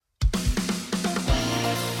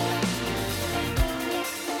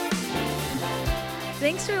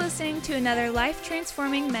Thanks for listening to another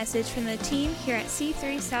life-transforming message from the team here at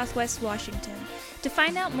C3 Southwest Washington. To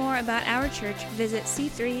find out more about our church, visit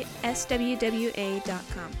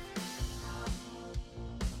c3swwa.com.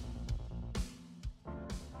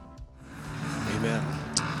 Amen.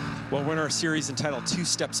 Well, we're in our series entitled Two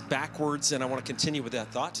Steps Backwards, and I want to continue with that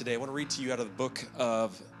thought today. I want to read to you out of the book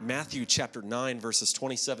of Matthew chapter 9, verses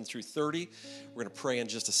 27 through 30. We're going to pray in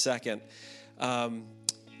just a second.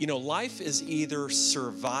 Life is either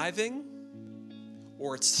surviving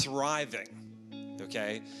or it's thriving,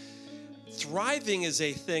 okay? Thriving is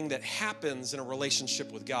a thing that happens in a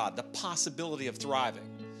relationship with God, the possibility of thriving.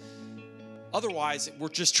 Otherwise, we're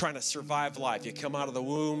just trying to survive life. You come out of the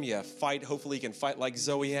womb, you fight. Hopefully you can fight like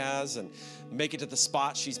Zoe has and make it to the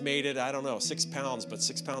spot. She's made it, 6 pounds, but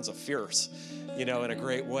 6 pounds of fierce, in a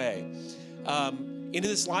great way. In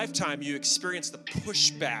this lifetime, you experience the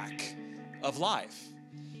pushback of life.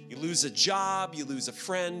 You lose a job, you lose a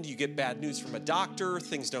friend, you get bad news from a doctor,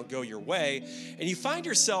 things don't go your way, and you find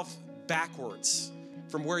yourself backwards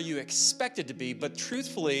from where you expected to be, but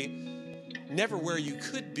truthfully, never where you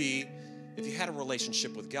could be if you had a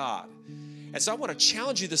relationship with God. And so I want to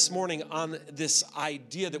challenge you this morning on this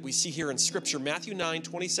idea that we see here in Scripture, Matthew 9,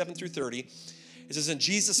 27 through 30. It says, "And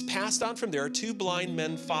Jesus passed on from there. 2 blind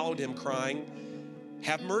men followed him, crying,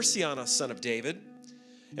 'Have mercy on us, Son of David.'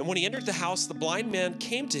 And when he entered the house, the blind man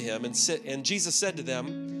came to him, and Jesus said to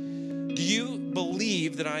them, 'Do you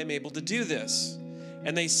believe that I am able to do this?'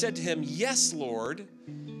 And they said to him, 'Yes, Lord.'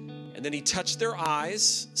 And then he touched their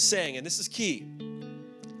eyes, saying," and this is key,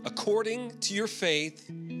 "According to your faith,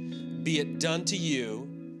 be it done to you."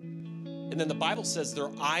 And then the Bible says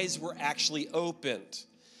their eyes were actually opened.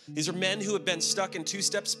 These are men who have been stuck in 2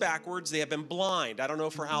 steps backwards. They have been blind. I don't know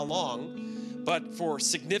for how long, but for a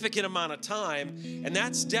significant amount of time, and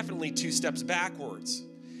that's definitely 2 steps backwards.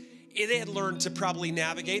 They had learned to probably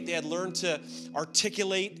navigate. They had learned to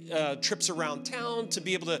articulate trips around town, to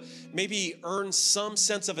be able to maybe earn some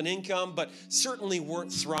sense of an income, but certainly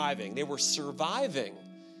weren't thriving. They were surviving.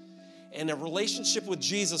 And a relationship with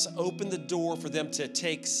Jesus opened the door for them to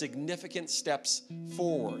take significant steps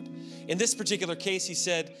forward. In this particular case, he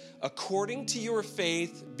said, "According to your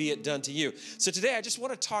faith, be it done to you." So today, I just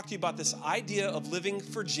want to talk to you about this idea of living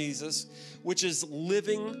for Jesus, which is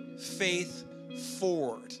living faith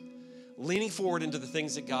forward, leaning forward into the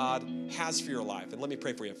things that God has for your life. And let me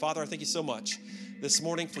pray for you. Father, I thank you so much this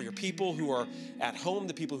morning for your people who are at home,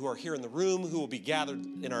 the people who are here in the room, who will be gathered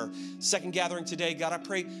in our second gathering today. God, I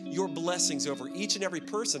pray your blessings over each and every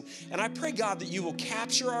person. And I pray, God, that you will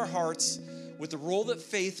capture our hearts with the role that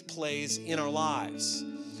faith plays in our lives.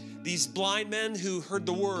 These blind men who heard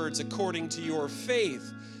the words, "According to your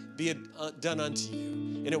faith, be it done unto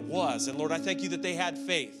you." And it was. And Lord, I thank you that they had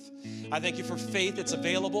faith. I thank you for faith that's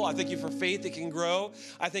available. I thank you for faith that can grow.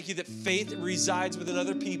 I thank you that faith resides within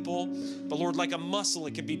other people. But Lord, like a muscle,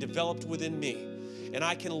 it can be developed within me. And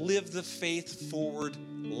I can live the faith-forward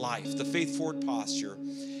life, the faith-forward posture.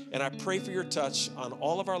 And I pray for your touch on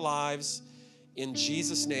all of our lives in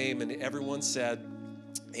Jesus' name. And everyone said,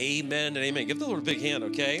 amen and amen. Give the Lord a big hand,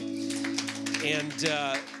 okay? And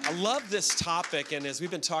I love this topic. And as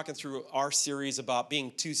we've been talking through our series about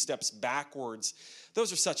being 2 steps backwards,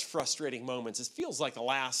 those are such frustrating moments. It feels like the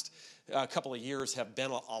last couple of years have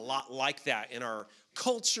been a lot like that in our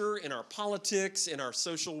culture, in our politics, in our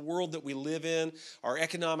social world that we live in, our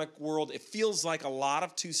economic world. It feels like a lot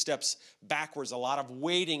of 2 steps backwards, a lot of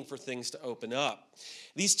waiting for things to open up.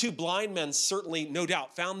 These 2 blind men certainly, no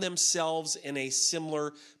doubt, found themselves in a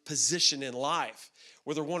similar position in life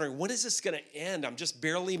where they're wondering, when is this going to end? I'm just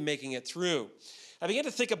barely making it through. I began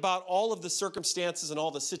to think about all of the circumstances and all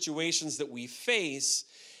the situations that we face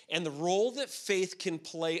and the role that faith can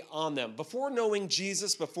play on them. Before knowing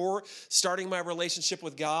Jesus, before starting my relationship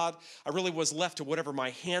with God, I really was left to whatever my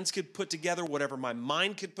hands could put together, whatever my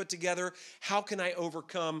mind could put together. How can I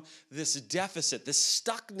overcome this deficit, this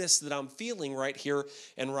stuckness that I'm feeling right here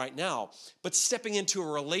and right now? But stepping into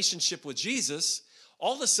a relationship with Jesus,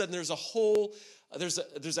 all of a sudden there's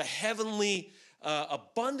a heavenly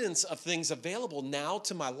abundance of things available now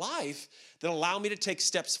to my life that allow me to take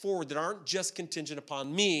steps forward that aren't just contingent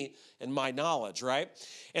upon me and my knowledge, right?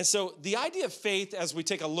 And so the idea of faith, as we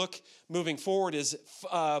take a look moving forward, is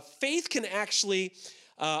faith can actually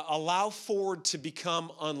allow forward to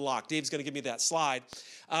become unlocked. Dave's going to give me that slide.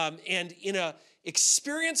 And in a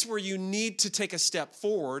experience where you need to take a step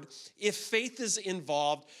forward, if faith is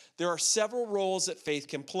involved, there are several roles that faith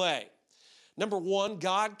can play. Number one,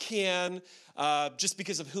 God can, just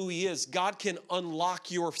because of who he is, God can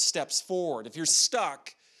unlock your steps forward. If you're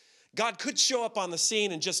stuck, God could show up on the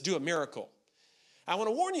scene and just do a miracle. I want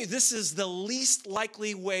to warn you, this is the least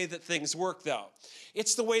likely way that things work, though.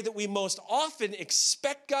 It's the way that we most often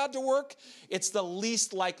expect God to work. It's the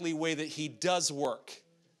least likely way that he does work,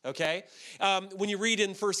 okay? When you read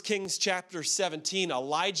in 1 Kings chapter 17,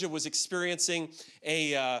 Elijah was experiencing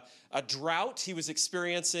a drought. He was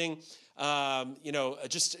experiencing,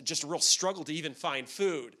 just a real struggle to even find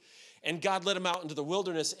food. And God led him out into the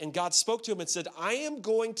wilderness, and God spoke to him and said, I am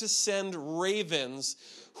going to send ravens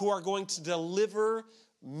who are going to deliver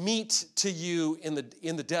meat to you in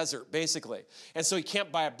the desert, basically. And so he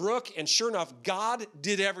camped by a brook, and sure enough, God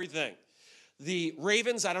did everything. The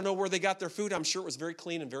ravens, I don't know where they got their food. I'm sure it was very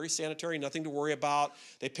clean and very sanitary, nothing to worry about.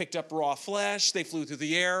 They picked up raw flesh. They flew through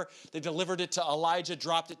the air. They delivered it to Elijah,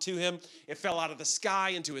 dropped it to him. It fell out of the sky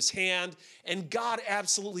into his hand. And God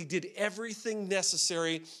absolutely did everything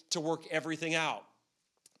necessary to work everything out.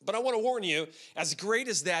 But I want to warn you, as great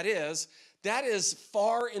as that is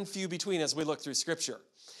far and few between as we look through Scripture.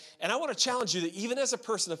 And I want to challenge you that even as a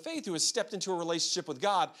person of faith who has stepped into a relationship with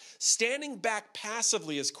God, standing back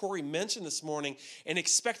passively, as Corey mentioned this morning, and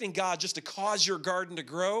expecting God just to cause your garden to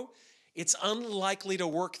grow, it's unlikely to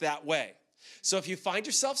work that way. So if you find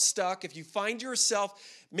yourself stuck, if you find yourself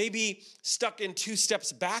maybe stuck in 2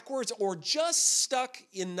 steps backwards or just stuck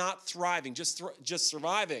in not thriving, just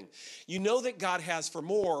surviving, you know that God has for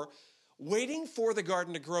more. Waiting for the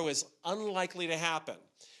garden to grow is unlikely to happen.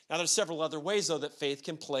 Now, there's several other ways, though, that faith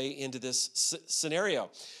can play into this scenario.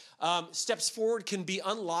 Steps forward can be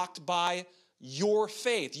unlocked by your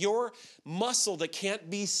faith, your muscle that can't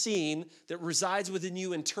be seen, that resides within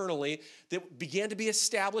you internally, that began to be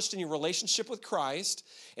established in your relationship with Christ.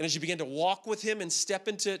 And as you begin to walk with him and step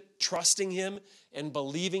into trusting him and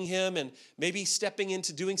believing him and maybe stepping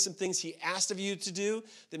into doing some things he asked of you to do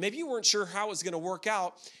that maybe you weren't sure how it was going to work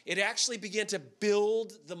out, it actually began to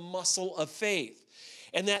build the muscle of faith.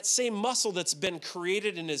 And that same muscle that's been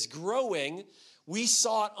created and is growing, we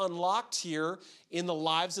saw it unlocked here in the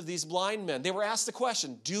lives of these blind men. They were asked the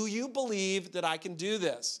question, do you believe that I can do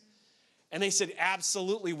this? And they said,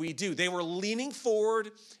 absolutely, we do. They were leaning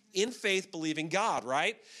forward in faith, believing God,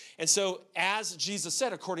 right? And so as Jesus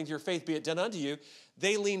said, according to your faith be it done unto you,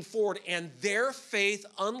 they leaned forward and their faith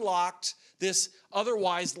unlocked this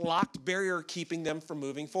otherwise locked barrier keeping them from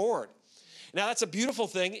moving forward. Now, that's a beautiful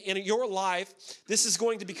thing. In your life, this is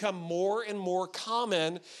going to become more and more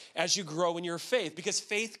common as you grow in your faith, because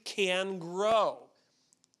faith can grow.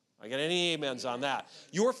 I got any amens on that?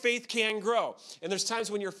 Your faith can grow. And there's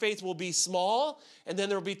times when your faith will be small, and then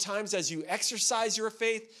there will be times as you exercise your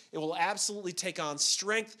faith, it will absolutely take on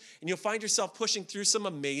strength, and you'll find yourself pushing through some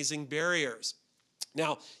amazing barriers.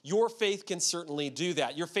 Now, your faith can certainly do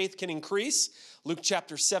that. Your faith can increase. Luke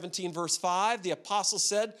chapter 17, verse 5, the apostle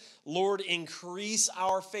said, Lord, increase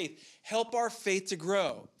our faith. Help our faith to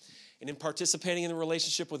grow. And in participating in the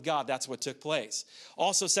relationship with God, that's what took place.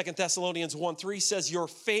 Also, 2 Thessalonians 1:3 says, your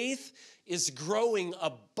faith is growing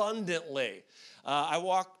abundantly. I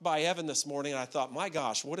walked by Evan this morning and I thought, my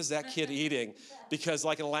gosh, what is that kid eating? Because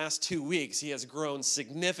like in the last 2 weeks, he has grown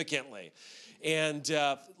significantly. And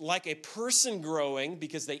like a person growing,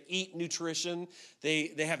 because they eat nutrition,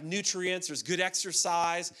 they have nutrients, there's good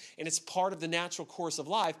exercise, and it's part of the natural course of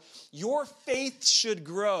life, your faith should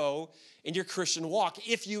grow in your Christian walk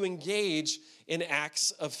if you engage in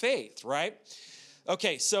acts of faith, right?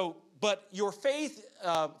 Okay, so, but your faith,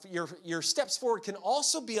 your steps forward can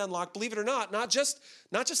also be unlocked, believe it or not just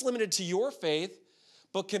limited to your faith,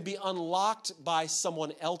 but can be unlocked by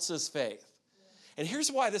someone else's faith. And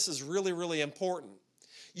here's why this is really, really important.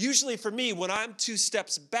 Usually for me, when I'm 2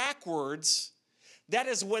 steps backwards, that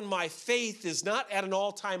is when my faith is not at an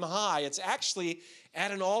all-time high. It's actually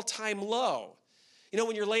at an all-time low. You know,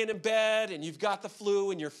 when you're laying in bed and you've got the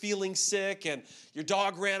flu and you're feeling sick and your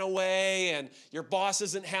dog ran away and your boss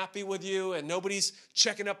isn't happy with you and nobody's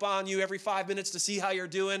checking up on you every 5 minutes to see how you're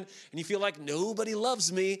doing and you feel like nobody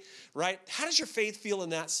loves me, right? How does your faith feel in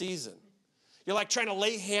that season? You're like trying to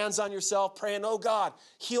lay hands on yourself, praying, oh God,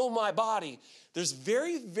 heal my body. There's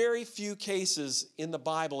very, very few cases in the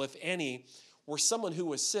Bible, if any, where someone who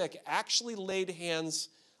was sick actually laid hands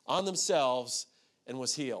on themselves and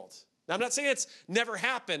was healed. Now, I'm not saying it's never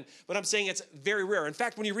happened, but I'm saying it's very rare. In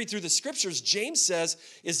fact, when you read through the scriptures, James says,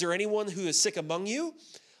 is there anyone who is sick among you?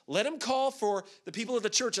 Let him call for the people of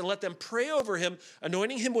the church and let them pray over him,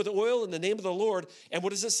 anointing him with oil in the name of the Lord. And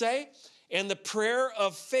what does it say? And the prayer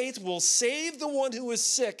of faith will save the one who is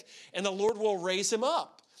sick, and the Lord will raise him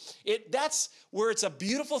up. That's where it's a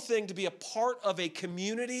beautiful thing to be a part of a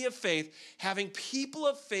community of faith, having people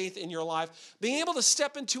of faith in your life, being able to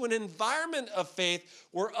step into an environment of faith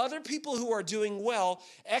where other people who are doing well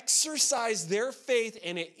exercise their faith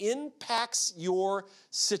and it impacts your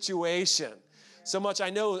situation. So much I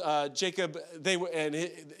know Jacob,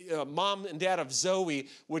 mom and dad of Zoe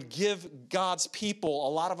would give God's people a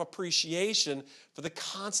lot of appreciation for the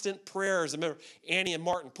constant prayers. I remember Annie and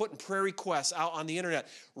Martin putting prayer requests out on the internet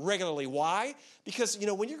regularly. Why? Because,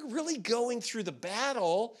 when you're really going through the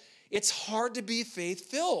battle, it's hard to be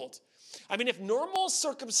faith-filled. I mean, if normal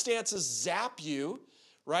circumstances zap you,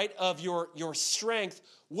 right, of your strength,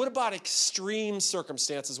 what about extreme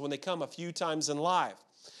circumstances when they come a few times in life?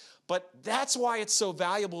 But that's why it's so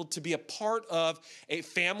valuable to be a part of a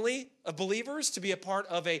family of believers, to be a part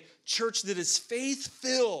of a church that is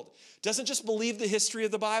faith-filled. Doesn't just believe the history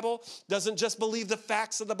of the Bible, doesn't just believe the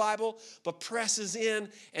facts of the Bible, but presses in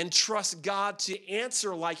and trusts God to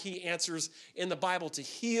answer like he answers in the Bible, to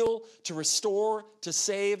heal, to restore, to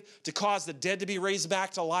save, to cause the dead to be raised back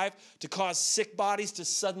to life, to cause sick bodies to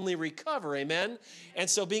suddenly recover, amen? And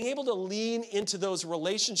so being able to lean into those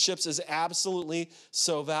relationships is absolutely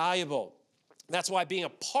so valuable. That's why being a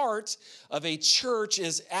part of a church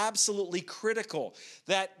is absolutely critical.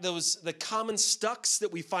 That the common stucks that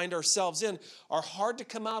we find ourselves in are hard to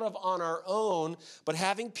come out of on our own, but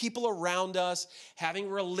having people around us, having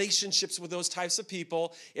relationships with those types of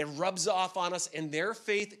people, it rubs off on us, and their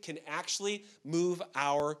faith can actually move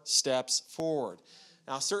our steps forward.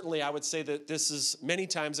 Now, certainly I would say that this is many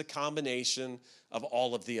times a combination of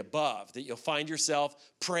all of the above, that you'll find yourself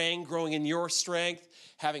praying, growing in your strength,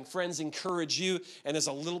 having friends encourage you, and there's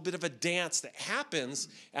a little bit of a dance that happens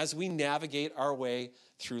as we navigate our way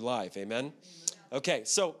through life. Amen? Okay,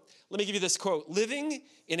 so let me give you this quote. Living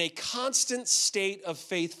in a constant state of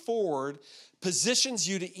faith forward positions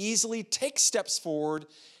you to easily take steps forward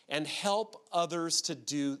and help others to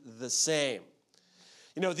do the same.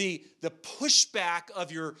 The pushback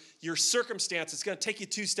of your circumstance, it's going to take you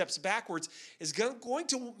 2 steps backwards, is going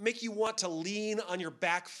to make you want to lean on your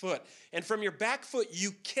back foot. And from your back foot,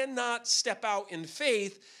 you cannot step out in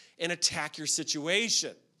faith and attack your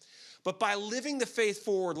situation. But by living the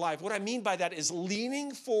faith-forward life, what I mean by that is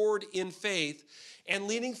leaning forward in faith and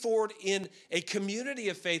leaning forward in a community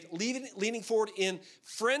of faith, leaning forward in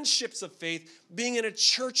friendships of faith, being in a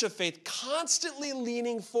church of faith, constantly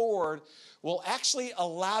leaning forward will actually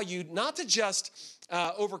allow you not to just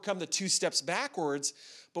overcome the 2 steps backwards,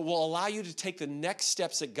 but will allow you to take the next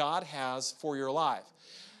steps that God has for your life.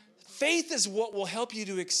 Faith is what will help you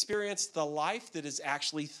to experience the life that is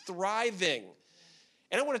actually thriving.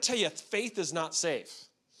 And I want to tell you, faith is not safe.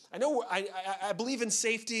 I know I believe in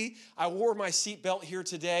safety. I wore my seatbelt here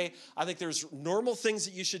today. I think there's normal things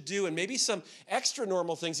that you should do and maybe some extra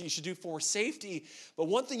normal things that you should do for safety. But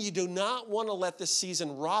one thing you do not want to let this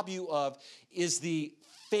season rob you of is the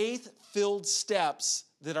faith-filled steps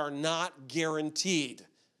that are not guaranteed.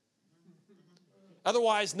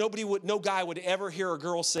 Otherwise, no guy would ever hear a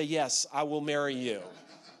girl say, "Yes, I will marry you."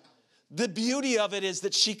 The beauty of it is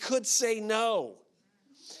that she could say no.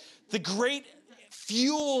 The great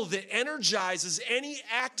fuel that energizes any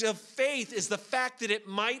act of faith is the fact that it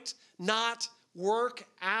might not work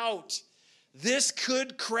out. This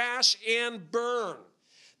could crash and burn.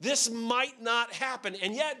 This might not happen,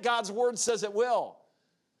 and yet God's word says it will.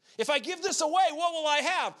 If I give this away, what will I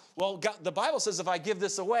have? Well, the Bible says if I give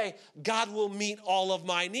this away, God will meet all of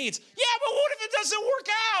my needs. Yeah, but what if it doesn't work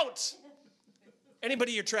out?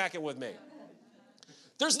 Anybody you're tracking with me?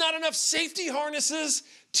 There's not enough safety harnesses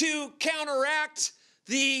to counteract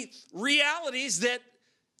the realities that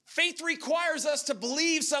faith requires us to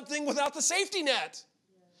believe something without the safety net.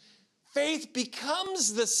 Faith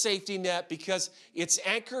becomes the safety net because it's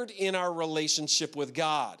anchored in our relationship with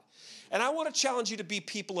God. And I want to challenge you to be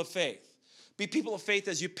people of faith. Be people of faith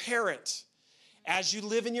as you parent, as you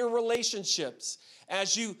live in your relationships,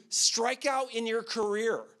 as you strike out in your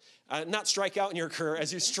career. Not strike out in your career,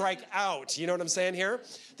 as you strike out. You know what I'm saying here?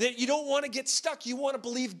 That you don't want to get stuck. You want to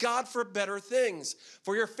believe God for better things,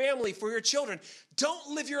 for your family, for your children.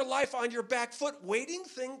 Don't live your life on your back foot waiting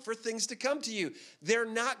for things to come to you. They're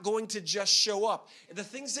not going to just show up. The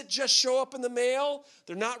things that just show up in the mail,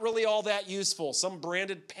 they're not really all that useful. Some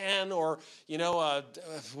branded pen or,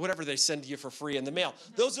 whatever they send to you for free in the mail.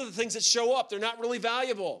 Those are the things that show up. They're not really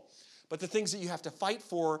valuable. But the things that you have to fight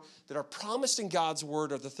for that are promised in God's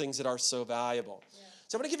word are the things that are so valuable. Yeah.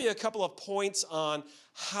 So I'm going to give you a couple of points on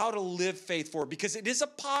how to live faith forward, because it is a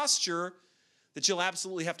posture that you'll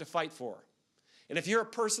absolutely have to fight for. And if you're a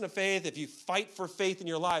person of faith, if you fight for faith in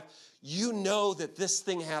your life, you know that this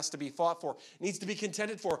thing has to be fought for, needs to be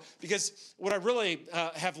contended for. Because what I really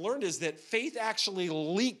have learned is that faith actually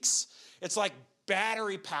leaks. It's like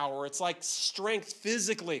battery power. It's like strength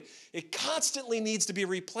physically. It constantly needs to be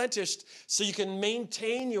replenished so you can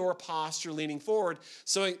maintain your posture leaning forward.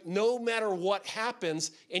 So no matter what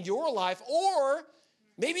happens in your life, or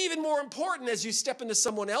maybe even more important, as you step into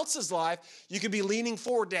someone else's life, you can be leaning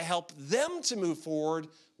forward to help them to move forward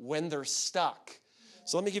when they're stuck.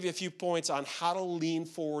 So let me give you a few points on how to lean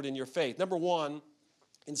forward in your faith. Number one,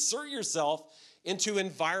 insert yourself into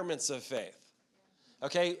environments of faith.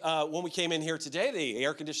 Okay, when we came in here today, the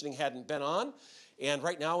air conditioning hadn't been on, and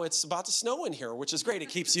right now it's about to snow in here, which is great. It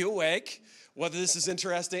keeps you awake. Whether this is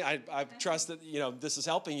interesting, I trust that this is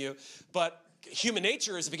helping you. But human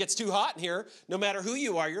nature is if it gets too hot in here, no matter who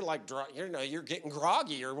you are, you're like, you're getting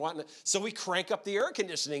groggy. You're wanting to, so we crank up the air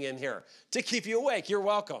conditioning in here to keep you awake. You're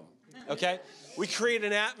welcome. Okay, we create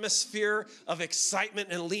an atmosphere of excitement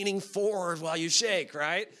and leaning forward while you shake.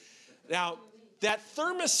 Right now, that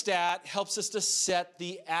thermostat helps us to set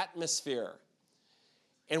the atmosphere.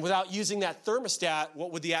 And without using that thermostat,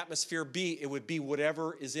 what would the atmosphere be? It would be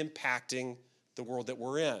whatever is impacting the world that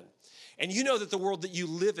we're in. And you know that the world that you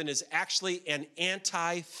live in is actually an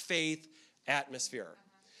anti-faith atmosphere.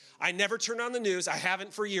 I never turned on the news. I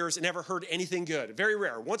haven't for years and never heard anything good. Very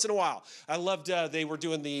rare. Once in a while. I loved, they were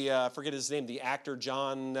doing forget his name, the actor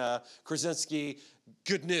John Krasinski,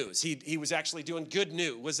 Good News. He was actually doing Good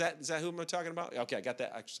News. Is that who I'm talking about? Okay, I got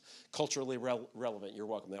that. Culturally relevant. You're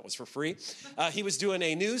welcome. That was for free. He was doing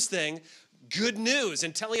a news thing, Good News,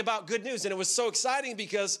 and telling about good news. And it was so exciting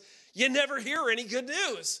because you never hear any good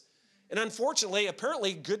news. And unfortunately,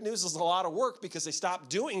 apparently, good news is a lot of work because they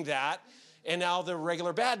stopped doing that. And now the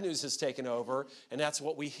regular bad news has taken over, and that's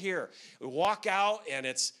what we hear. We walk out, and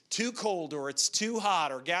it's too cold, or it's too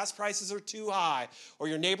hot, or gas prices are too high, or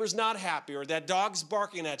your neighbor's not happy, or that dog's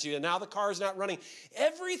barking at you, and now the car's not running.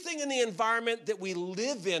 Everything in the environment that we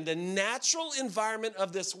live in, the natural environment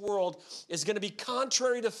of this world, is going to be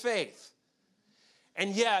contrary to faith.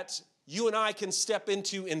 And yet, you and I can step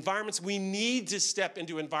into environments. We need to step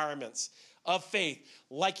into environments of faith.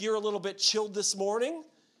 Like you're a little bit chilled this morning.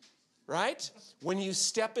 Right? When you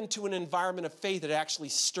step into an environment of faith, it actually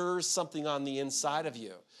stirs something on the inside of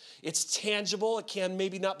you. It's tangible. It can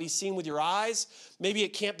maybe not be seen with your eyes. Maybe it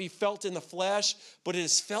can't be felt in the flesh, but it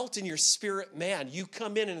is felt in your spirit, man. You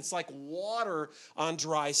come in and it's like water on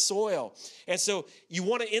dry soil. And so you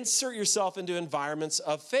want to insert yourself into environments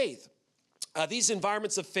of faith. These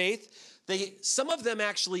environments of faith, some of them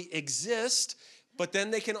actually exist, but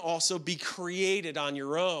then they can also be created on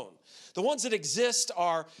your own. The ones that exist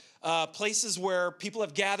are places where people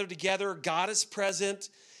have gathered together. God is present.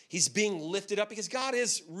 He's being lifted up because God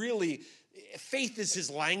is really, faith is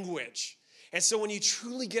his language. And so when you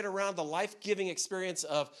truly get around the life-giving experience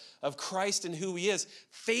of Christ and who he is,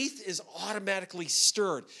 faith is automatically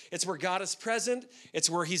stirred. It's where God is present. It's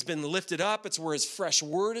where he's been lifted up. It's where his fresh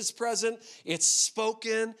word is present. It's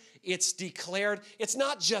spoken. It's declared. It's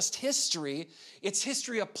not just history. It's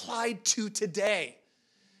history applied to today.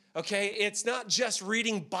 Okay, it's not just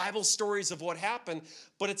reading Bible stories of what happened,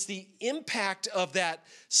 but it's the impact of that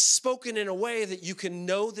spoken in a way that you can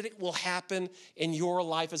know that it will happen in your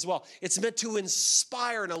life as well. It's meant to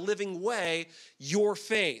inspire in a living way your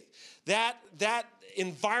faith. That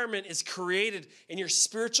environment is created and your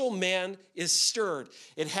spiritual man is stirred.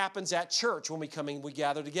 It happens at church when we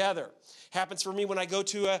gather together. Happens for me when I go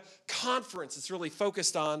to a conference. It's really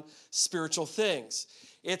focused on spiritual things.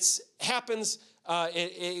 It happens.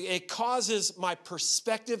 It causes my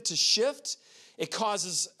perspective to shift. It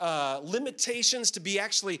causes limitations to be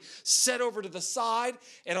actually set over to the side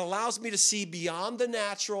and allows me to see beyond the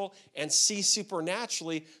natural and see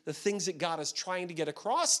supernaturally the things that God is trying to get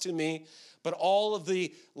across to me. But all of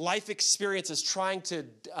the life experience is trying to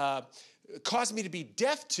cause me to be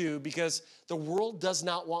deaf to because the world does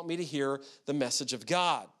not want me to hear the message of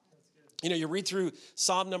God. You know, you read through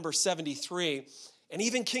Psalm number 73. And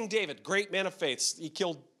even King David, great man of faith, he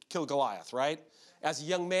killed Goliath, right? As a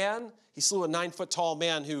young man, he slew a 9-foot-tall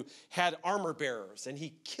man who had armor bearers, and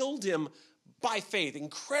he killed him by faith,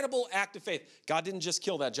 incredible act of faith. God didn't just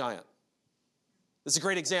kill that giant. This is a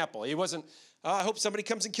great example. He wasn't, I hope somebody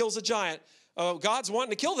comes and kills a giant. God's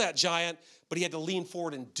wanting to kill that giant, but he had to lean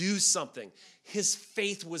forward and do something. His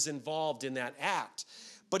faith was involved in that act.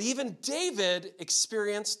 But even David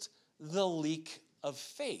experienced the leak of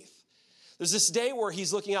faith. There's this day where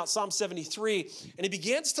he's looking out, Psalm 73, and he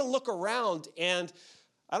begins to look around, and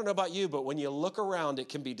I don't know about you, but when you look around, it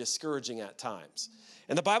can be discouraging at times.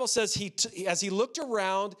 And the Bible says as he looked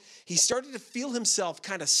around, he started to feel himself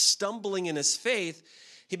kind of stumbling in his faith.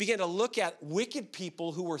 He began to look at wicked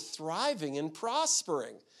people who were thriving and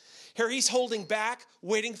prospering. Here he's holding back,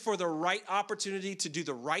 waiting for the right opportunity to do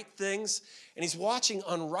the right things. And he's watching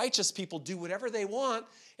unrighteous people do whatever they want,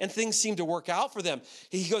 and things seem to work out for them.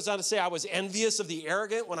 He goes on to say, I was envious of the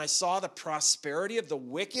arrogant when I saw the prosperity of the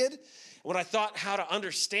wicked. When I thought how to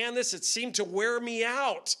understand this, it seemed to wear me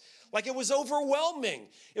out. Like it was overwhelming.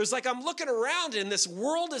 It was like I'm looking around and this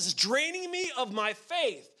world is draining me of my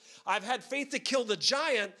faith. I've had faith to kill the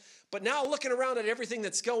giant, but now looking around at everything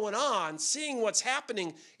that's going on, seeing what's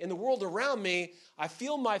happening in the world around me, I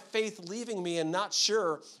feel my faith leaving me and not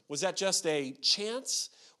sure, was that just a chance?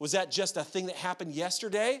 Was that just a thing that happened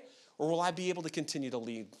yesterday? Or will I be able to continue to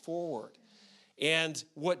lead forward? And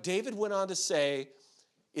what David went on to say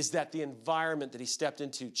is that the environment that he stepped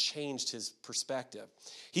into changed his perspective.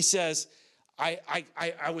 He says, I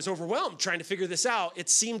was overwhelmed trying to figure this out. It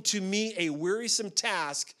seemed to me a wearisome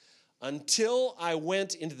task until I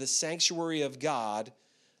went into the sanctuary of God.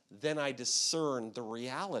 Then I discerned the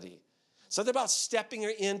reality. Something about stepping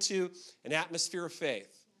into an atmosphere of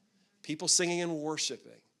faith, people singing and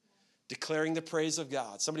worshiping, declaring the praise of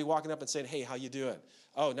God, somebody walking up and saying, hey, how you doing?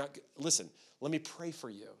 Oh, listen, let me pray for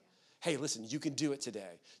you. Hey, listen, you can do it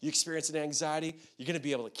today. You experience an anxiety, you're going to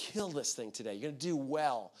be able to kill this thing today. You're going to do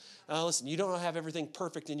well. Listen, you don't have everything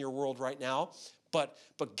perfect in your world right now, but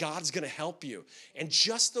God's going to help you. And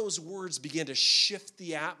just those words began to shift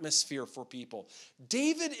the atmosphere for people.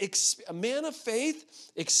 David, a man of faith,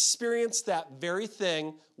 experienced that very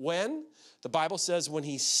thing when? The Bible says when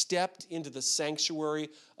he stepped into the sanctuary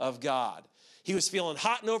of God. He was feeling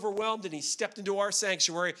hot and overwhelmed, and he stepped into our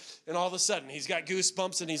sanctuary, and all of a sudden, he's got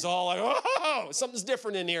goosebumps, and he's all like, oh, something's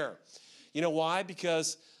different in here. You know why?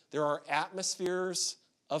 Because there are atmospheres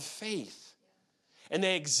of faith, and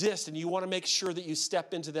they exist, and you want to make sure that you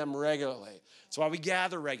step into them regularly. That's why we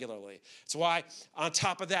gather regularly. It's why, on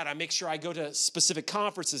top of that, I make sure I go to specific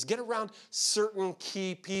conferences, get around certain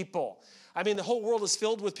key people. I mean, the whole world is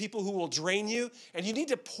filled with people who will drain you, and you need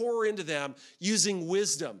to pour into them using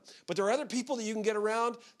wisdom. But there are other people that you can get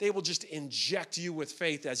around. They will just inject you with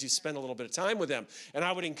faith as you spend a little bit of time with them. And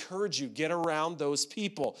I would encourage you, get around those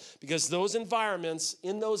people, because in those environments,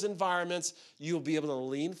 you'll be able to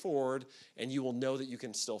lean forward, and you will know that you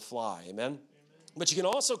can still fly. Amen? But you can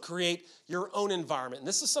also create your own environment. And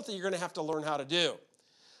this is something you're going to have to learn how to do.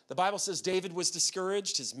 The Bible says David was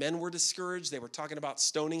discouraged. His men were discouraged. They were talking about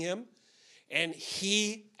stoning him. And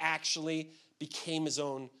he actually became his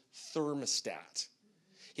own thermostat.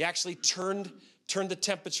 He actually turned the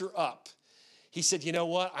temperature up. He said, you know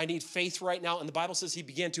what? I need faith right now. And the Bible says he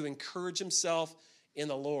began to encourage himself in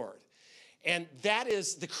the Lord. And that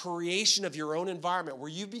is the creation of your own environment where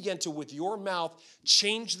you begin to, with your mouth,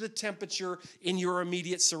 change the temperature in your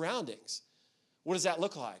immediate surroundings. What does that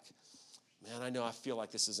look like? Man, I feel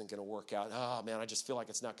like this isn't going to work out. Oh, man, I just feel like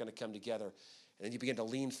it's not going to come together. And then you begin to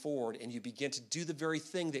lean forward and you begin to do the very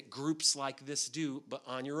thing that groups like this do, but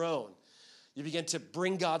on your own. You begin to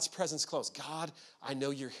bring God's presence close. God, I know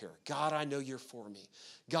you're here. God, I know you're for me.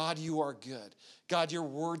 God, you are good. God, your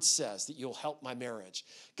word says that you'll help my marriage.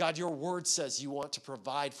 God, your word says you want to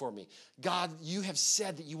provide for me. God, you have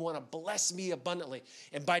said that you want to bless me abundantly.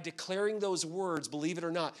 And by declaring those words, believe it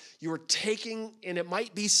or not, you are taking, and it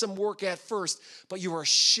might be some work at first, but you are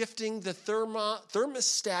shifting the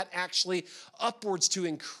thermostat actually upwards to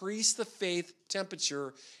increase the faith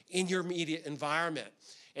temperature in your immediate environment.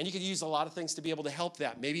 And you could use a lot of things to be able to help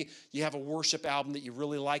that. Maybe you have a worship album that you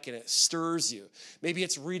really like and it stirs you. Maybe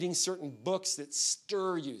it's reading certain books that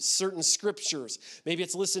stir you, certain scriptures. Maybe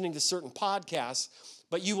it's listening to certain podcasts.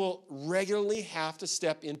 But you will regularly have to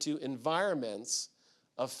step into environments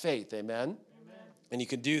of faith. Amen? Amen. And you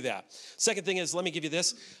can do that. Second thing is, let me give you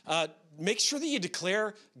this. Make sure that you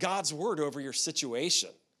declare God's word over your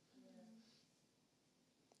situation.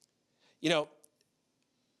 You know,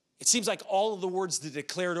 it seems like all of the words that are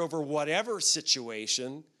declared over whatever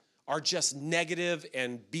situation are just negative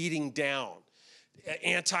and beating down,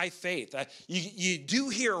 anti-faith. You do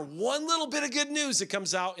hear one little bit of good news that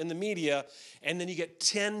comes out in the media, and then you get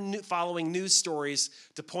 10 following news stories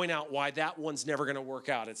to point out why that one's never going to work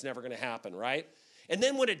out. It's never going to happen, right? And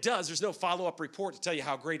then when it does, there's no follow-up report to tell you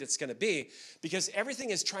how great it's going to be, because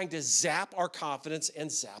everything is trying to zap our confidence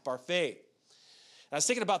and zap our faith. I was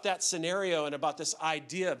thinking about that scenario and about this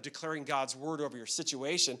idea of declaring God's word over your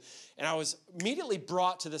situation. And I was immediately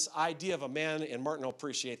brought to this idea of a man, and Martin will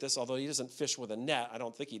appreciate this, although he doesn't fish with a net. I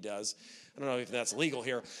don't think he does. I don't know if that's legal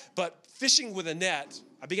here. But fishing with a net,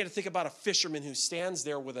 I began to think about a fisherman who stands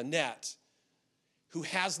there with a net, who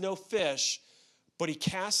has no fish, but he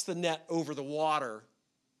casts the net over the water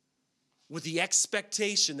with the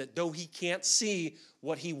expectation that though he can't see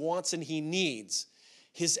what he wants and he needs,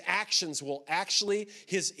 his actions will actually,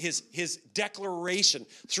 his declaration,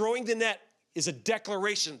 throwing the net is a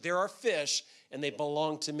declaration. There are fish and they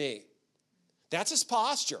belong to me. That's his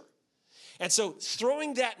posture. And so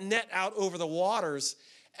throwing that net out over the waters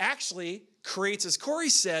actually creates, as Corey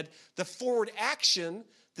said, the forward action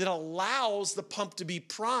that allows the pump to be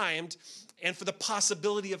primed and for the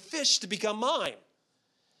possibility of fish to become mine.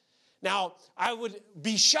 Now, I would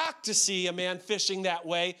be shocked to see a man fishing that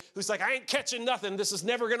way who's like, I ain't catching nothing. This is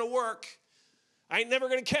never going to work. I ain't never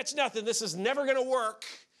going to catch nothing. This is never going to work.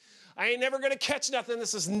 I ain't never going to catch nothing.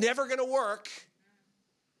 This is never going to work.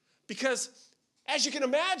 Because as you can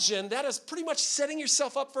imagine, that is pretty much setting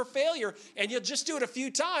yourself up for failure. And you'll just do it a few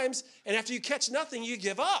times. And after you catch nothing, you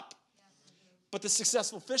give up. But the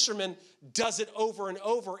successful fisherman does it over and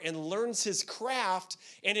over and learns his craft,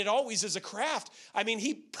 and it always is a craft. I mean,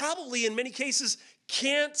 he probably in many cases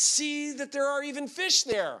can't see that there are even fish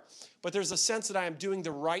there, but there's a sense that I am doing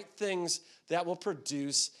the right things that will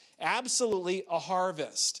produce absolutely a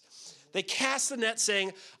harvest. They cast the net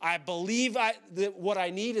saying, I believe that what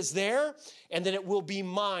I need is there, and that it will be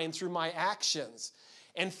mine through my actions.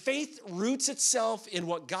 And faith roots itself in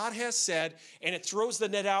what God has said, and it throws the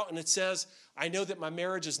net out and it says, I know that my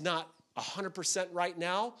marriage is not 100% right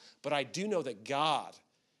now, but I do know that God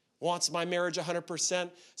wants my marriage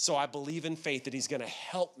 100%, so I believe in faith that he's going to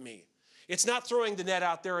help me. It's not throwing the net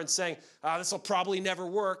out there and saying, this will probably never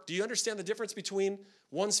work. Do you understand the difference between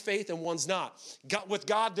one's faith and one's not? With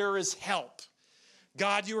God, there is help.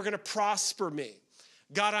 God, you are going to prosper me.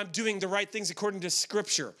 God, I'm doing the right things according to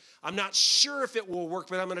Scripture. I'm not sure if it will work,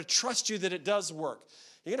 but I'm going to trust you that it does work.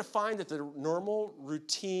 You're going to find that the normal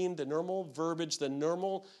routine, the normal verbiage, the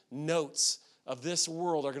normal notes of this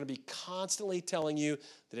world are going to be constantly telling you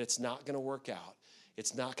that it's not going to work out.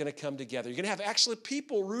 It's not going to come together. You're going to have actually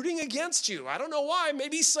people rooting against you. I don't know why.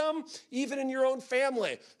 Maybe some even in your own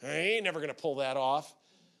family. I ain't never going to pull that off.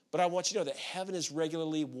 But I want you to know that heaven is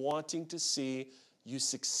regularly wanting to see you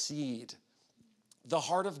succeed. The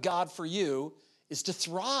heart of God for you is to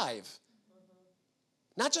thrive.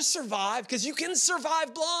 Not just survive, because you can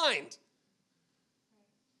survive blind.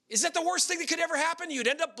 Is that the worst thing that could ever happen? You'd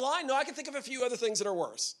end up blind? No, I can think of a few other things that are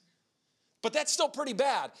worse. But that's still pretty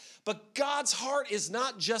bad. But God's heart is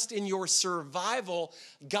not just in your survival.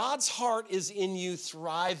 God's heart is in you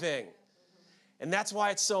thriving. And that's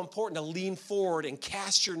why it's so important to lean forward and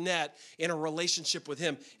cast your net in a relationship with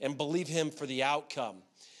him and believe him for the outcome.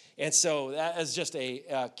 And so that is just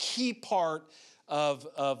a key part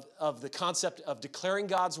of the concept of declaring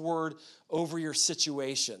God's word over your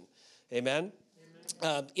situation. Amen?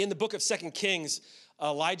 In the book of 2 Kings,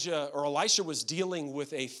 Elisha was dealing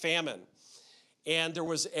with a famine. And there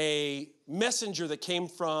was a messenger that came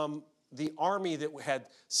from the army that had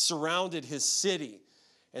surrounded his city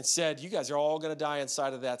and said, you guys are all going to die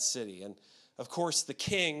inside of that city. And of course, the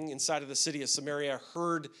king inside of the city of Samaria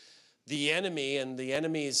heard the enemy and the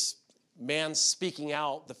enemy's man speaking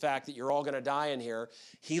out the fact that you're all going to die in here.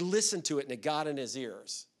 He listened to it and it got in his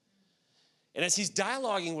ears. And as he's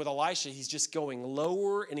dialoguing with Elisha, he's just going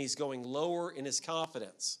lower and he's going lower in his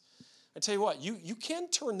confidence. I tell you what, you can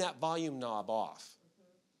turn that volume knob off.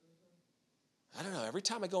 I don't know, every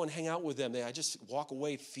time I go and hang out with them, I just walk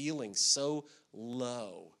away feeling so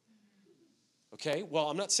low. Okay, well,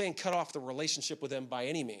 I'm not saying cut off the relationship with them by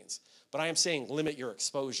any means, but I am saying limit your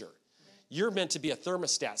exposure. You're meant to be a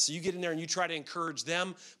thermostat. So you get in there and you try to encourage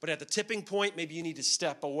them, but at the tipping point, maybe you need to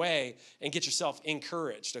step away and get yourself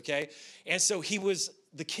encouraged, okay? And so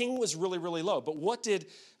the king was really, really low. But what did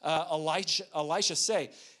Elisha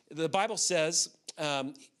say? The Bible says,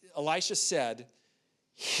 Elisha said,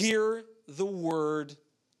 hear the word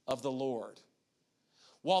of the Lord.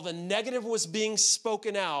 While the negative was being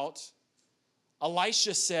spoken out,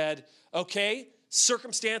 Elisha said, okay,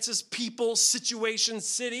 circumstances, people, situation,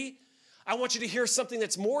 city, I want you to hear something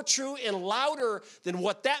that's more true and louder than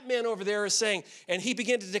what that man over there is saying. And he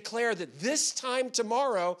began to declare that this time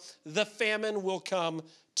tomorrow, the famine will come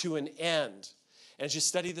to an end. And as you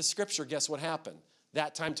study the scripture, guess what happened?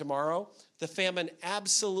 That time tomorrow, the famine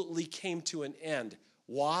absolutely came to an end.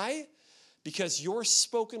 Why? Because your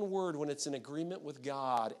spoken word, when it's in agreement with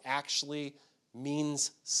God, actually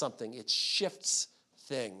means something. It shifts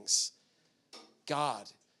things. God,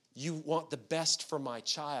 you want the best for my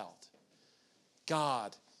child.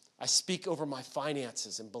 God, I speak over my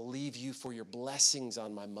finances and believe you for your blessings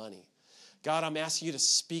on my money. God, I'm asking you to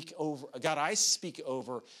speak over, God, I speak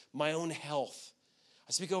over my own health. I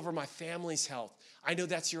I speak over my family's health. I know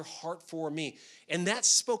that's your heart for me. And that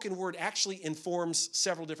spoken word actually informs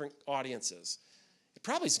several different audiences. It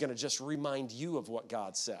probably is going to just remind you of what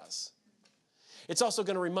God says. It's also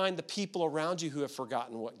going to remind the people around you who have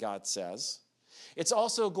forgotten what God says. It's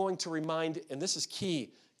also going to remind, and this is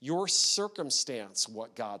key, your circumstance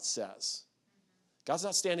what God says. God's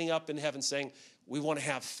not standing up in heaven saying, we want to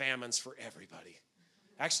have famines for everybody.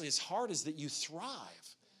 Actually, his heart is that you thrive.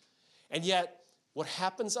 And yet, what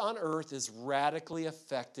happens on earth is radically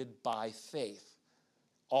affected by faith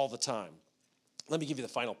all the time. Let me give you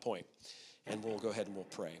the final point, and we'll go ahead and we'll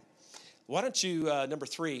pray. Why don't you, number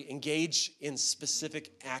 3, engage in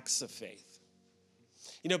specific acts of faith?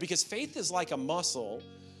 You know, because faith is like a muscle.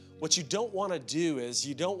 What you don't want to do is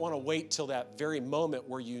you don't want to wait till that very moment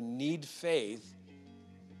where you need faith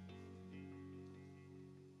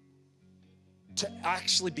to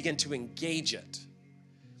actually begin to engage it.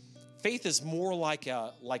 Faith is more like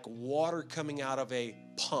water coming out of a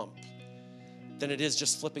pump than it is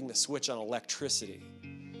just flipping the switch on electricity.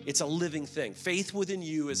 It's a living thing. Faith within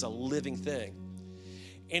you is a living thing.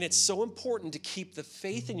 And it's so important to keep the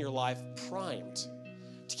faith in your life primed,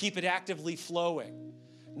 to keep it actively flowing,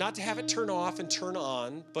 not to have it turn off and turn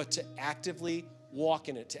on, but to actively walk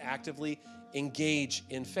in it, to actively engage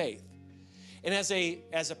in faith. And as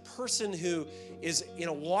a person who is in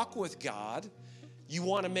a walk with God, you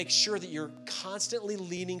want to make sure that you're constantly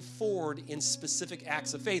leaning forward in specific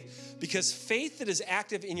acts of faith, because faith that is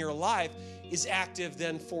active in your life is active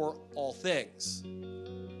then for all things.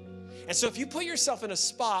 And so if you put yourself in a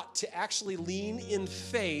spot to actually lean in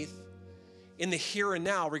faith in the here and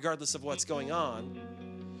now, regardless of what's going on,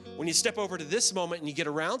 when you step over to this moment and you get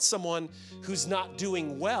around someone who's not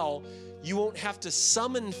doing well, you won't have to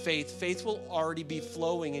summon faith. Faith will already be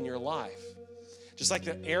flowing in your life. Just like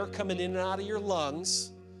the air coming in and out of your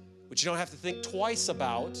lungs, which you don't have to think twice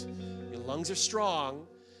about. Your lungs are strong.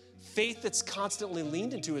 Faith that's constantly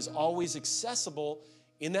leaned into is always accessible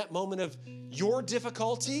in that moment of your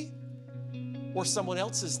difficulty or someone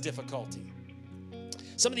else's difficulty.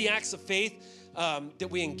 Some of the acts of faith that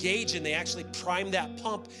we engage in, they actually prime that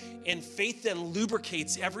pump, and faith then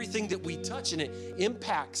lubricates everything that we touch, and it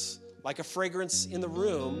impacts, like a fragrance in the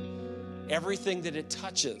room, everything that it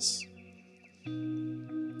touches.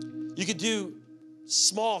 You could do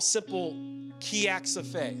small, simple, key acts of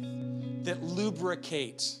faith that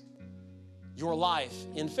lubricate your life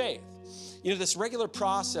in faith. You know, this regular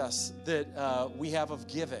process that we have of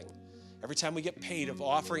giving, every time we get paid, of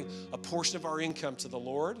offering a portion of our income to the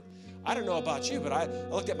Lord. I don't know about you, but I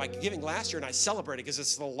looked at my giving last year and I celebrated because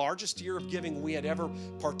it's the largest year of giving we had ever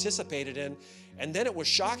participated in. And then it was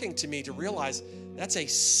shocking to me to realize that's a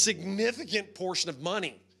significant portion of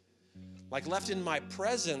money, like left in my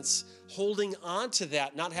presence, holding on to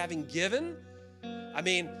that, not having given. I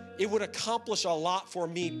mean, it would accomplish a lot for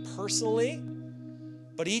me personally,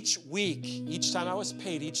 but each week, each time I was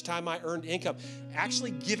paid, each time I earned income,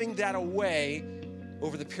 actually giving that away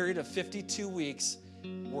over the period of 52 weeks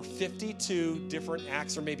were 52 different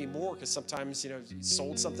acts, or maybe more, because sometimes, you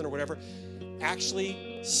sold something or whatever,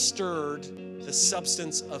 actually stirred the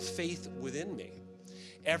substance of faith within me.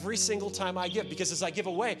 Every single time I give, because as I give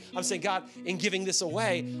away, I'm saying, God, in giving this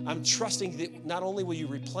away, I'm trusting that not only will you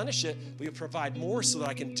replenish it, but you'll provide more so that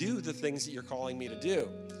I can do the things that you're calling me to do.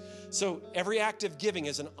 So every act of giving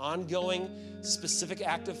is an ongoing, specific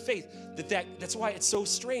act of faith. That's why it's so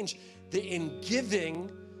strange that in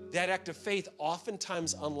giving, that act of faith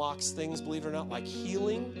oftentimes unlocks things, believe it or not, like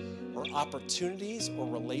healing or opportunities or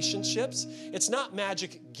relationships. It's not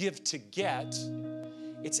magic give to get.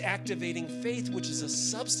 It's activating faith, which is a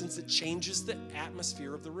substance that changes the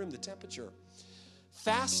atmosphere of the room, the temperature.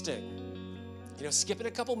 Fasting, skipping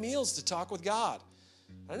a couple meals to talk with God.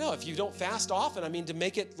 I don't know, if you don't fast often, to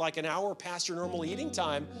make it like an hour past your normal eating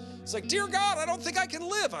time, it's like, dear God, I don't think I can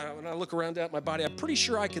live. When I look around at my body, I'm pretty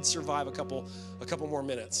sure I could survive a couple more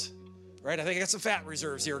minutes, right? I think I got some fat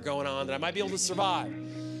reserves here going on that I might be able to survive.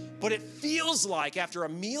 But it feels like after a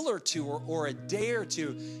meal or two or a day or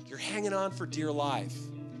two, you're hanging on for dear life.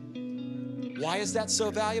 Why is that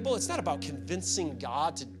so valuable? It's not about convincing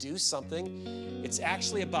God to do something. It's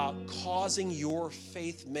actually about causing your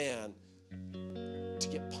faith man to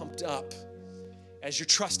get pumped up as you're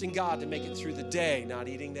trusting God to make it through the day, not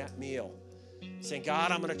eating that meal. Saying,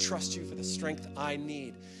 God, I'm going to trust you for the strength I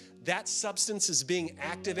need. That substance is being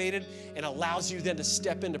activated and allows you then to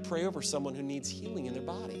step in to pray over someone who needs healing in their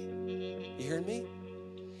body. You hearing me?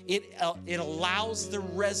 it allows the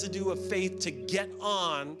residue of faith to get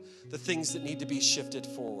on the things that need to be shifted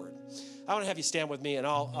forward. I want to have you stand with me, and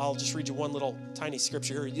I'll just read you one little tiny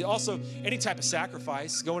scripture here. Also, any type of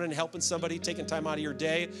sacrifice, going in and helping somebody, taking time out of your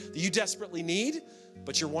day that you desperately need,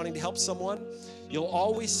 but you're wanting to help someone, you'll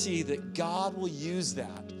always see that God will use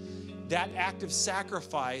that. That act of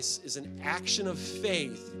sacrifice is an action of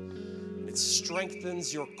faith. It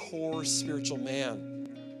strengthens your core spiritual man.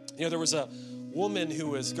 You know, there was a woman who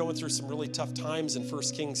was going through some really tough times in 1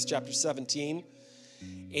 Kings chapter 17,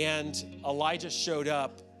 and Elijah showed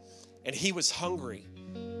up, and he was hungry.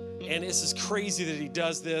 And this is crazy that he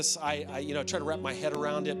does this. I try to wrap my head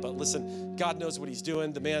around it, but listen, God knows what he's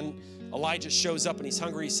doing. The man, Elijah, shows up and he's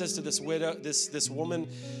hungry. He says to this widow, this woman,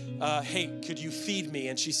 hey, could you feed me?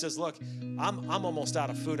 And she says, look, I'm almost out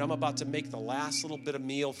of food. I'm about to make the last little bit of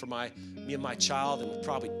meal for me and my child, and we'll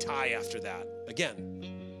probably die after that.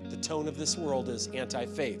 Again, the tone of this world is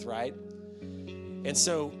anti-faith, right? And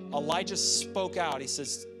so Elijah spoke out. He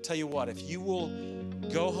says, tell you what, if you will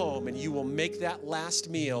go home and you will make that last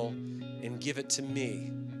meal and give it to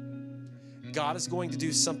me, God is going to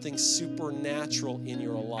do something supernatural in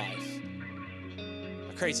your life.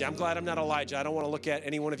 Crazy. I'm glad I'm not Elijah. I don't want to look at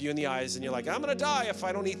any one of you in the eyes and you're like, I'm going to die if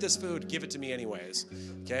I don't eat this food. Give it to me anyways.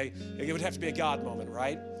 Okay? It would have to be a God moment,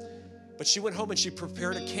 right? But she went home and she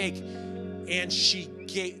prepared a cake, and she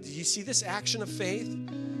gave. Do you see this action of faith?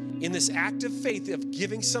 In this act of faith of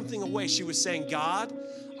giving something away, she was saying, God,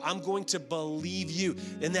 I'm going to believe you.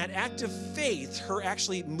 In that act of faith, her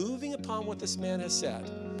actually moving upon what this man has said,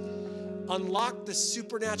 unlocked the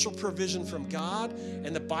supernatural provision from God.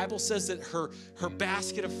 And the Bible says that her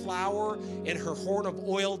basket of flour and her horn of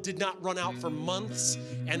oil did not run out for months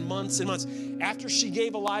and months and months. After she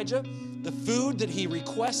gave Elijah the food that he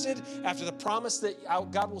requested, after the promise that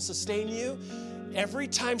God will sustain you, every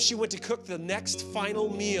time she went to cook the next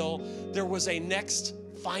final meal, there was a next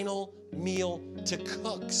final meal to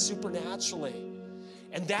cook supernaturally.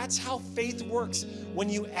 And that's how faith works. When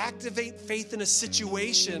you activate faith in a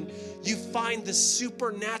situation, you find the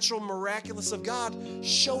supernatural, miraculous of God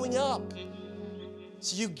showing up.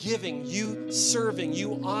 So you giving, you serving,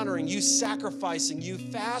 you honoring, you sacrificing, you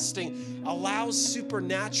fasting allows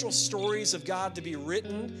supernatural stories of God to be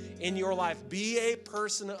written in your life. Be a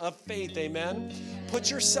person of faith, amen? Put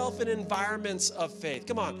yourself in environments of faith.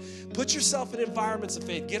 Come on, put yourself in environments of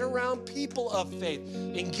faith. Get around people of faith.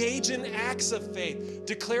 Engage in acts of faith.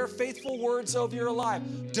 Declare faithful words over your life.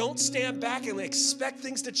 Don't stand back and expect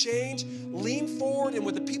things to change. Lean forward, and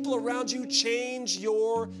with the people around you, change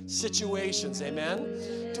your situations, amen?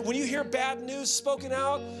 When you hear bad news spoken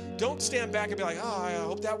out, don't stand back and be like, oh, I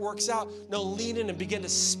hope that works out. No, lean in and begin to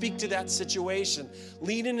speak to that situation.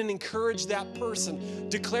 Lean in and encourage that person.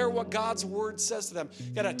 Declare what God's word says to them.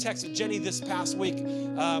 Got a text with Jenny this past week.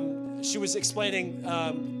 She was explaining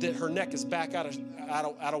that her neck is back out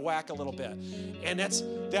of whack a little bit.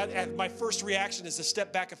 And my first reaction is to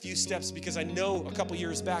step back a few steps, because I know a couple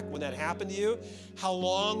years back when that happened to you, how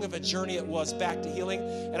long of a journey it was back to healing.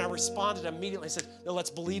 And I responded immediately. I said, no, let's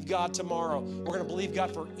believe God tomorrow. We're going to believe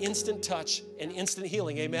God for instant touch and instant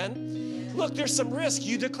healing. Amen? Look, there's some risk.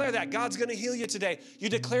 You declare that. God's going to heal you today. You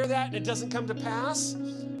declare that and it doesn't come to pass.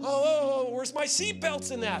 Oh, where's my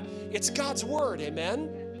seatbelts in that? It's God's word.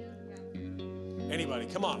 Amen? Anybody,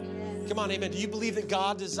 come on. Come on, amen. Do you believe that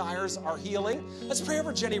God desires our healing? Let's pray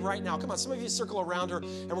over Jenny right now. Come on, some of you circle around her,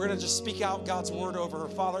 and we're going to just speak out God's word over her.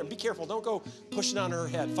 Father, and be careful. Don't go pushing on her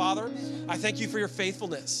head. Father, I thank you for your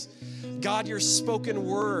faithfulness. God, your spoken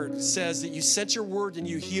word says that you sent your word and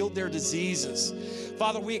you healed their diseases.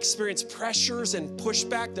 Father, we experience pressures and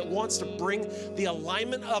pushback that wants to bring the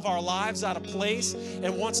alignment of our lives out of place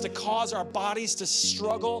and wants to cause our bodies to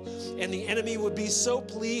struggle. And the enemy would be so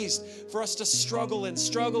pleased for us to struggle and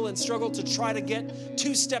struggle and struggle to try to get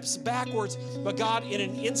 2 steps backwards. But God, in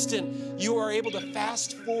an instant, you are able to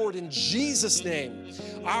fast forward in Jesus' name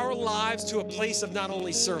our lives to a place of not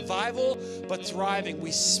only survival, but thriving.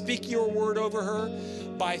 We speak your word over her.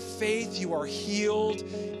 By faith, you are healed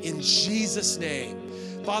in Jesus' name.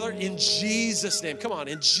 Father, in Jesus' name, come on,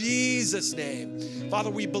 in Jesus' name.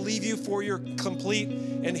 Father, we believe you for your complete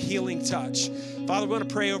and healing touch. Father, we want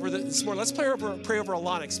to pray over this morning. Let's pray over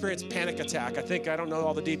Alana, experienced panic attack. I don't know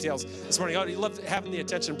all the details this morning. Oh, you love having the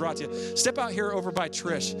attention brought to you. Step out here over by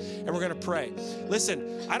Trish, and we're going to pray.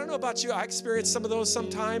 Listen, I don't know about you. I experience some of those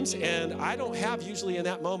sometimes, and I don't have usually in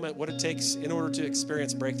that moment what it takes in order to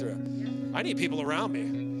experience breakthrough. I need people around me.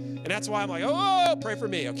 And that's why I'm like, oh, pray for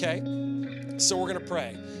me, okay? So we're going to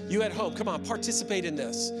pray. You at home, come on, participate in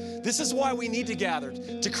this. This is why we need to gather,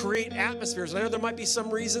 to create atmospheres. And I know there might be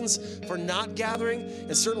some reasons for not gathering,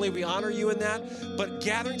 and certainly we honor you in that. But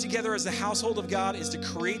gathering together as the household of God is to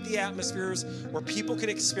create the atmospheres where people can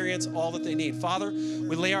experience all that they need. Father,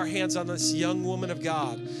 we lay our hands on this young woman of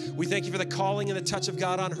God. We thank you for the calling and the touch of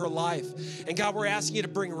God on her life. And God, we're asking you to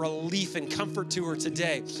bring relief and comfort to her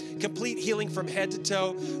today. Complete healing from head to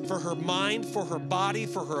toe for her mind, for her body,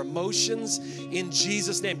 for her emotions, in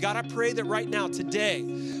Jesus' name. God, I pray that right now, today,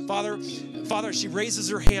 Father, she raises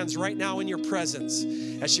her hands right now in your presence.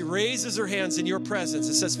 As she raises her hands in your presence,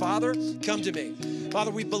 it says, Father, come to me. Father,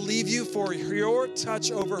 we believe you for your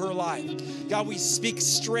touch over her life. God, we speak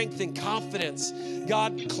strength and confidence.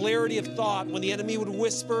 God, clarity of thought. When the enemy would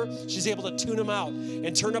whisper, she's able to tune him out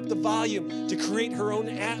and turn up the volume to create her own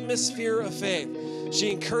atmosphere of faith.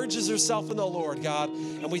 She encourages herself in the Lord, God,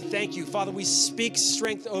 and we thank you. Father, we speak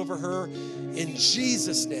strength over her in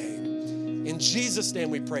Jesus' name. In Jesus' name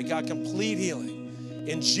we pray. God, complete healing.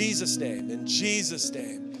 In Jesus' name, in Jesus'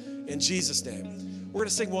 name, in Jesus' name. We're going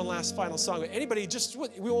to sing one last final song. Anybody,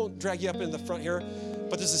 we won't drag you up in the front here,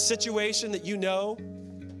 but there's a situation that you know,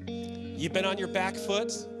 you've been on your back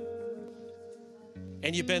foot,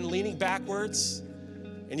 and you've been leaning backwards,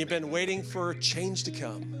 and you've been waiting for change to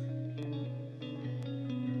come.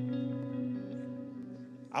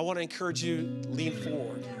 I want to encourage you to lean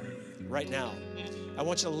forward right now. I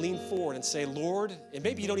want you to lean forward and say, Lord, and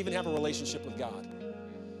maybe you don't even have a relationship with God.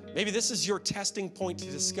 Maybe this is your testing point to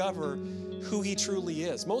discover who he truly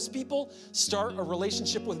is. Most people start a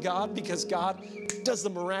relationship with God because God does the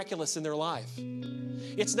miraculous in their life.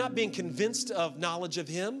 It's not being convinced of knowledge of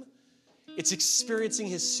him. It's experiencing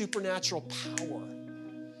his supernatural power.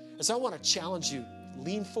 And so I want to challenge you,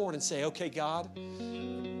 lean forward and say, okay, God,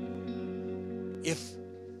 if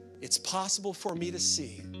it's possible for me to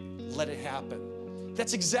see, let it happen.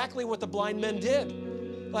 That's exactly what the blind men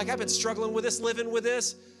did. Like, I've been struggling with this, living with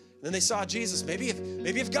this. And then they saw Jesus. Maybe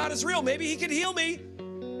if God is real, maybe he can heal me.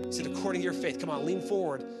 He said, according to your faith, come on, lean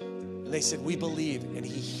forward. And they said, we believe. And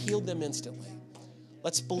he healed them instantly.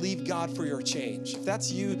 Let's believe God for your change. If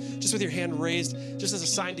that's you, just with your hand raised, just as a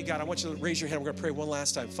sign to God, I want you to raise your hand. We're going to pray one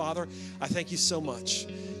last time. Father, I thank you so much.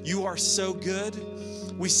 You are so good.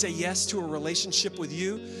 We say yes to a relationship with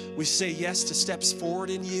you. We say yes to steps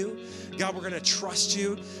forward in you. God, we're going to trust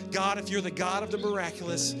you. God, if you're the God of the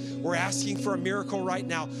miraculous, we're asking for a miracle right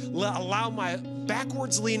now. Allow my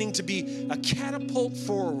backwards leaning to be a catapult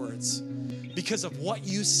forwards because of what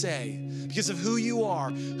you say, because of who you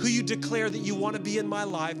are, who you declare that you want to be in my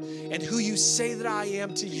life, and who you say that I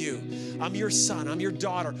am to you. I'm your son. I'm your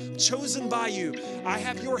daughter, chosen by you. I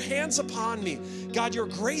have your hands upon me. God, your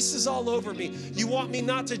grace is all over me. You want me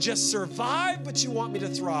not to just survive, but you want me to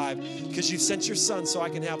thrive because you've sent your son so I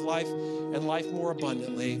can have life and life more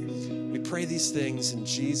abundantly. We pray these things in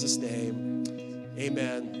Jesus' name.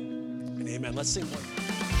 Amen and amen. Let's sing one.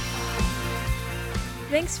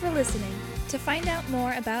 Thanks for listening. To find out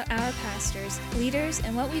more about our pastors, leaders,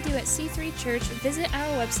 and what we do at C3 Church, visit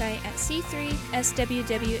our website at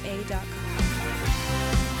c3swwa.com.